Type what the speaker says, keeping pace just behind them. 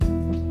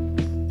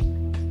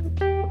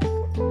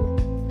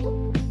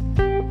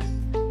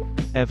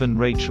Evan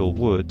Rachel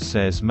Wood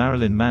says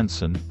Marilyn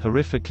Manson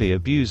horrifically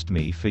abused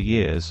me for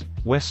years.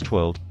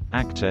 Westworld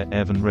actor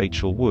Evan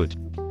Rachel Wood,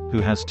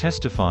 who has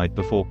testified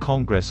before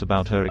Congress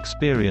about her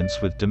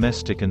experience with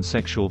domestic and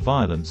sexual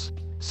violence,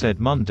 said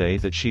Monday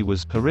that she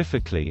was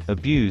horrifically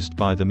abused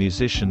by the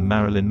musician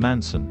Marilyn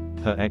Manson,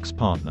 her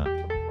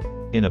ex-partner.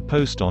 In a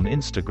post on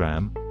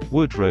Instagram,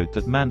 Wood wrote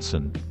that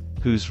Manson,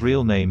 whose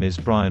real name is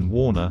Brian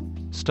Warner,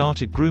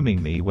 started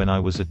grooming me when I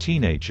was a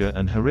teenager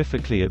and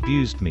horrifically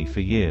abused me for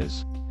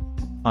years.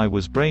 I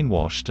was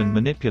brainwashed and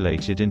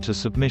manipulated into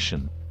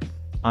submission.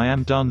 I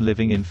am done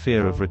living in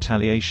fear of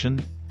retaliation,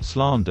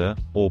 slander,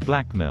 or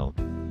blackmail,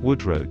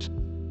 Wood wrote.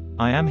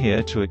 I am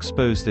here to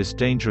expose this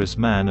dangerous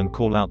man and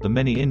call out the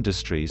many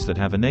industries that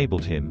have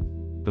enabled him,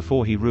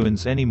 before he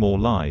ruins any more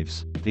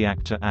lives, the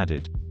actor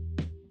added.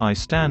 I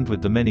stand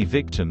with the many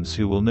victims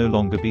who will no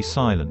longer be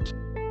silent.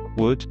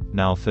 Wood,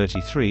 now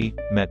 33,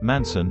 met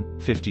Manson,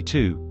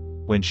 52,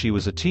 when she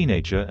was a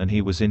teenager and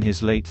he was in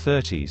his late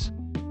 30s.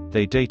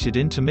 They dated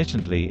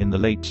intermittently in the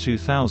late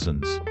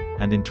 2000s,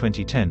 and in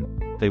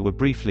 2010, they were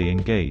briefly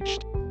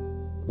engaged.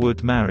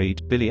 Wood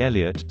married Billy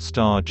Elliot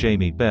star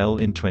Jamie Bell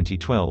in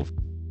 2012,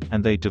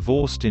 and they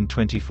divorced in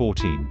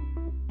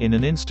 2014. In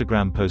an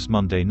Instagram post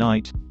Monday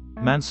night,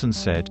 Manson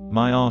said,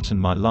 "My art and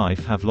my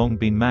life have long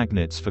been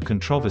magnets for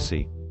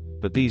controversy,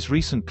 but these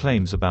recent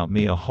claims about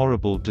me are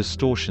horrible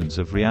distortions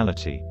of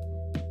reality.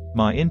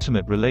 My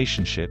intimate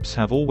relationships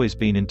have always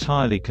been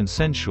entirely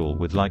consensual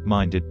with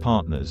like-minded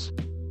partners.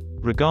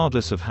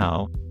 Regardless of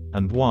how,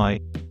 and why,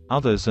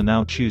 others are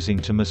now choosing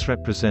to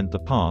misrepresent the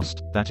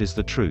past, that is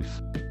the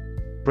truth."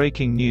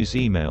 Breaking news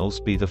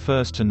emails: be the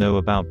first to know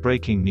about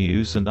breaking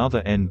news and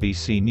other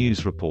NBC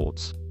News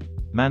reports.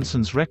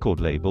 Manson's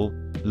record label,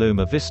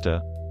 Loma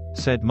Vista,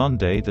 said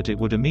Monday that it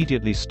would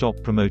immediately stop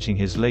promoting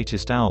his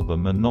latest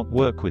album and not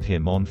work with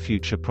him on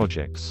future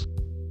projects.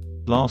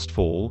 Last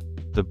fall,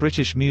 the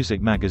British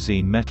music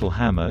magazine Metal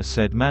Hammer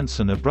said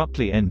Manson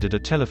abruptly ended a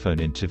telephone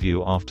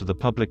interview after the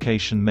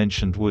publication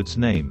mentioned Wood's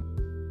name.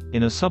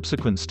 In a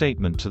subsequent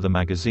statement to the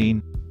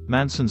magazine,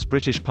 Manson's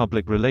British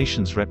public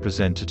relations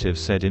representative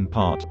said in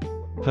part,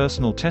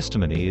 "Personal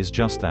testimony is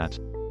just that,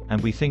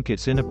 and we think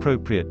it's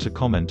inappropriate to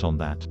comment on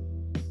that."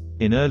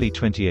 In early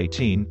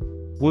 2018,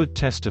 Wood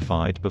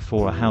testified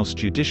before a House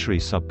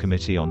Judiciary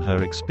Subcommittee on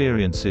her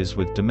experiences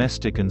with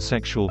domestic and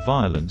sexual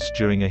violence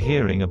during a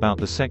hearing about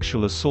the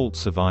Sexual Assault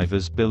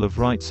Survivors Bill of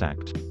Rights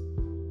Act.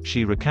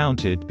 She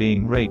recounted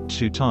being raped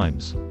 2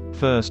 times,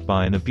 first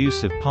by an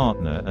abusive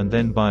partner and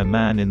then by a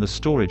man in the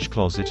storage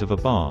closet of a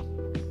bar.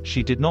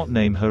 She did not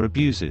name her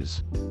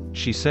abuses.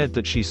 She said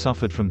that she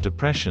suffered from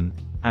depression,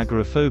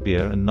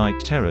 agoraphobia and night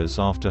terrors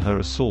after her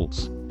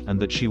assaults, and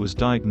that she was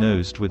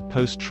diagnosed with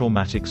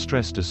post-traumatic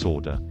stress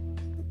disorder.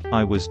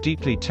 "I was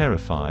deeply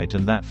terrified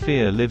and that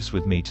fear lives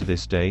with me to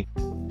this day,"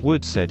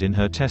 Wood said in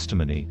her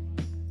testimony.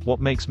 "What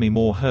makes me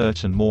more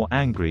hurt and more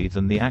angry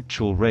than the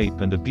actual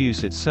rape and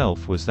abuse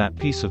itself was that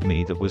piece of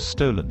me that was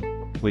stolen,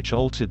 which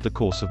altered the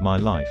course of my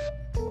life."